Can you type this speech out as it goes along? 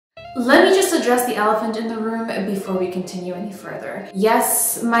Let me just address the elephant in the room before we continue any further.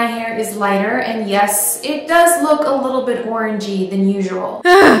 Yes, my hair is lighter, and yes, it does look a little bit orangey than usual.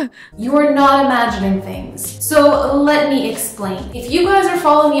 You are not imagining things. So let me explain. If you guys are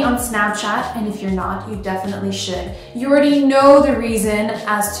following me on Snapchat, and if you're not, you definitely should, you already know the reason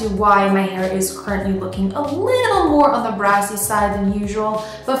as to why my hair is currently looking a little more on the brassy side than usual.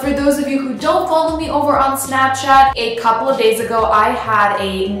 But for those of you who don't follow me over on Snapchat, a couple of days ago, I had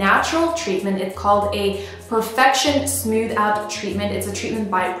a natural treatment. It's called a Perfection Smooth Out treatment. It's a treatment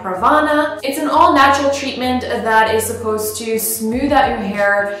by Pravana. It's an all-natural treatment that is supposed to smooth out your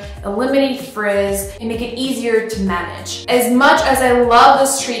hair, eliminate frizz, and make it easier to manage. As much as I love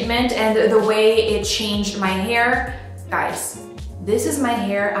this treatment and the way it changed my hair, guys, this is my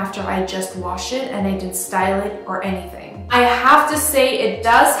hair after I just washed it and I didn't style it or anything. I have to say it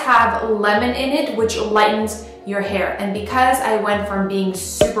does have lemon in it, which lightens your hair. And because I went from being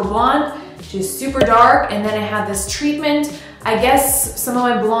super blonde to super dark, and then I had this treatment, I guess some of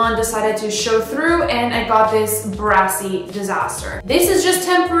my blonde decided to show through and I got this brassy disaster. This is just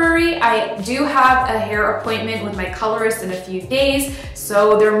temporary. I do have a hair appointment with my colorist in a few days,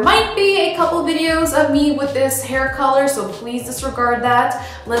 so there might be a couple videos of me with this hair color, so please disregard that.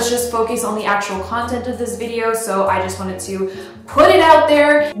 Let's just focus on the actual content of this video, so I just wanted to put it out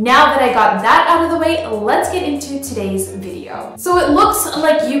there. Now that I got that out of the way, let's get into today's video. So it looks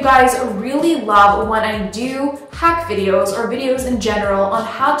like you guys really love when I do hack videos or videos in general on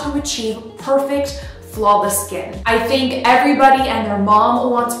how to achieve perfect flawless skin. I think everybody and their mom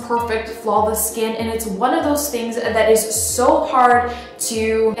wants perfect flawless skin, and it's one of those things that is so hard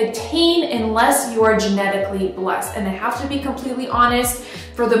to attain unless you are genetically blessed. And I have to be completely honest,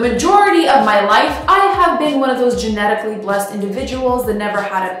 for the majority of my life, I have been one of those genetically blessed individuals that never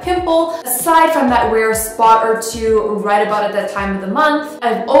had a pimple, aside from that rare spot or two right about at that time of the month.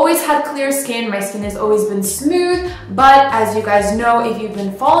 I've always had clear skin, my skin has always been smooth, but as you guys know, if you've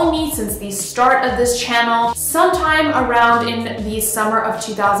been following me since the start of this channel, sometime around in the summer of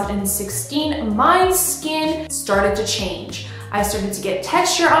 2016, my skin started to change. I started to get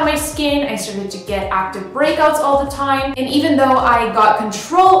texture on my skin, I started to get active breakouts all the time, and even though I got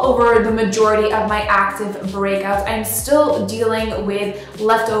control over the majority of my active breakouts, I'm still dealing with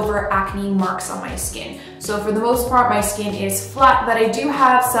leftover acne marks on my skin. So for the most part, my skin is flat, but I do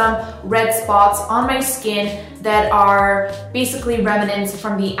have some red spots on my skin that are basically remnants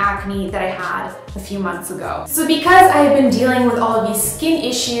from the acne that I had a few months ago. So because I have been dealing with all of these skin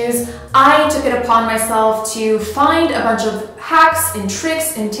issues, I took it upon myself to find a bunch of hacks and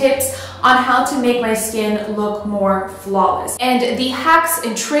tricks and tips on how to make my skin look more flawless. And the hacks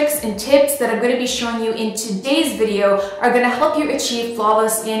and tricks and tips that I'm going to be showing you in today's video are going to help you achieve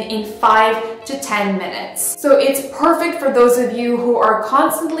flawless skin in 5 to 10 minutes. So it's perfect for those of you who are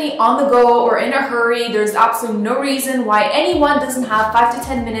constantly on the go or in a hurry. There's absolutely no reason why anyone doesn't have 5 to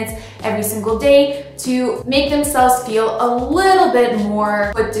 10 minutes every single day to make themselves feel a little bit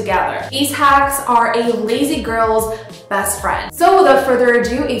more put together. These hacks are a lazy girl's best friend. So without further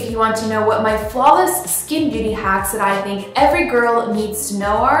ado, if you want to know what my flawless skin beauty hacks that I think every girl needs to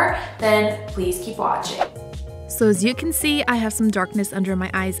know are, then please keep watching. So as you can see, I have some darkness under my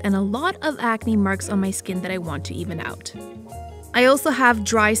eyes and a lot of acne marks on my skin that I want to even out. I also have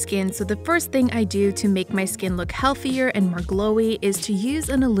dry skin, so the first thing I do to make my skin look healthier and more glowy is to use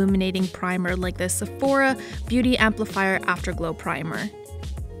an illuminating primer like the Sephora Beauty Amplifier Afterglow Primer.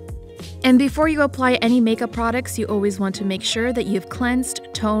 And before you apply any makeup products, you always want to make sure that you've cleansed,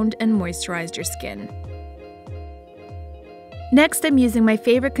 toned, and moisturized your skin. Next, I'm using my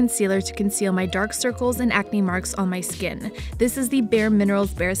favorite concealer to conceal my dark circles and acne marks on my skin. This is the BareMinerals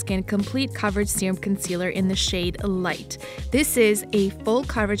BareSkin Complete Coverage Serum Concealer in the shade Light. This is a full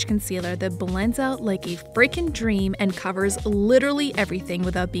coverage concealer that blends out like a freaking dream and covers literally everything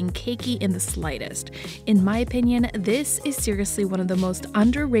without being cakey in the slightest. In my opinion, this is seriously one of the most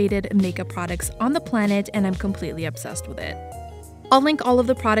underrated makeup products on the planet, and I'm completely obsessed with it. I'll link all of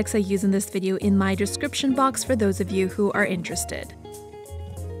the products I use in this video in my description box for those of you who are interested.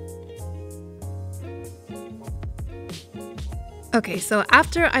 Okay, so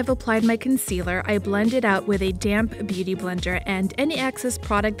after I've applied my concealer, I blend it out with a damp beauty blender, and any excess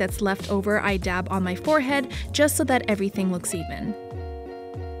product that's left over I dab on my forehead just so that everything looks even.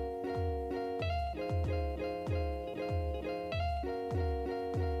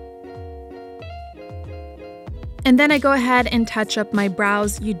 And then I go ahead and touch up my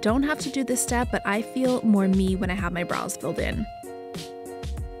brows. You don't have to do this step, but I feel more me when I have my brows filled in.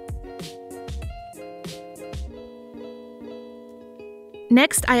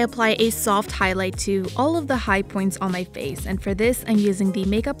 Next, I apply a soft highlight to all of the high points on my face, and for this, I'm using the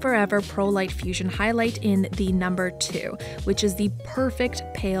Makeup Forever Pro Light Fusion Highlight in the number 2, which is the perfect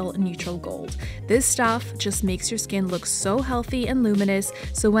pale neutral gold. This stuff just makes your skin look so healthy and luminous,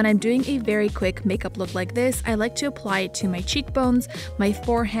 so when I'm doing a very quick makeup look like this, I like to apply it to my cheekbones, my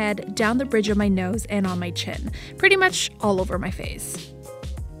forehead, down the bridge of my nose, and on my chin. Pretty much all over my face.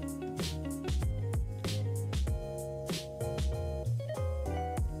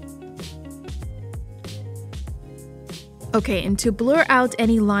 Okay, and to blur out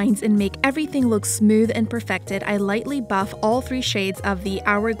any lines and make everything look smooth and perfected, I lightly buff all 3 shades of the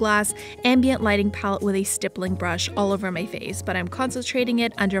Hourglass Ambient Lighting Palette with a stippling brush all over my face, but I'm concentrating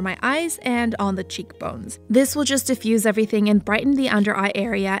it under my eyes and on the cheekbones. This will just diffuse everything and brighten the under eye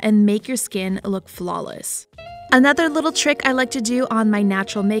area and make your skin look flawless. Another little trick I like to do on my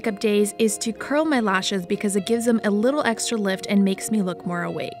natural makeup days is to curl my lashes because it gives them a little extra lift and makes me look more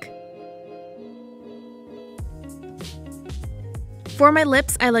awake. For my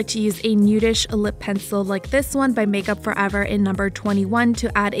lips, I like to use a nudish lip pencil like this one by Makeup Forever in number 21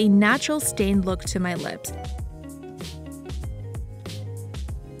 to add a natural stained look to my lips.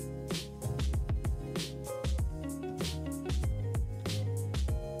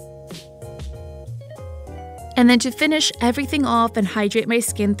 And then to finish everything off and hydrate my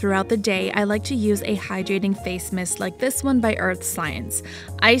skin throughout the day, I like to use a hydrating face mist like this one by Earth Science.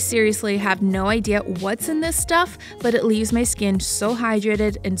 I seriously have no idea what's in this stuff, but it leaves my skin so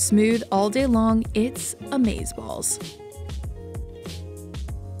hydrated and smooth all day long, it's amazeballs.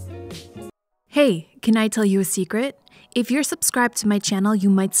 Hey, can I tell you a secret? If you're subscribed to my channel,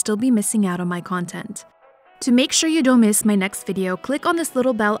 you might still be missing out on my content. To make sure you don't miss my next video, click on this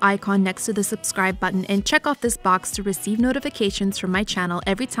little bell icon next to the subscribe button and check off this box to receive notifications from my channel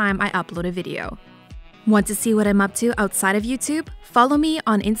every time I upload a video. Want to see what I'm up to outside of YouTube? Follow me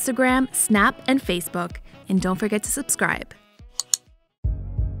on Instagram, Snap, and Facebook. And don't forget to subscribe.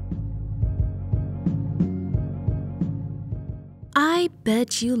 I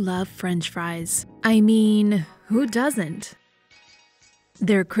bet you love French fries. I mean, who doesn't?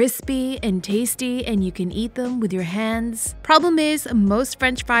 They're crispy and tasty and you can eat them with your hands. Problem is, most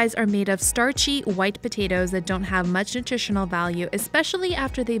French fries are made of starchy white potatoes that don't have much nutritional value, especially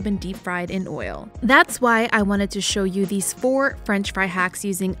after they've been deep fried in oil. That's why I wanted to show you these 4 French fry hacks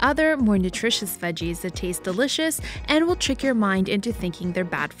using other, more nutritious veggies that taste delicious and will trick your mind into thinking they're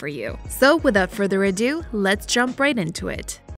bad for you. So without further ado, let's jump right into it.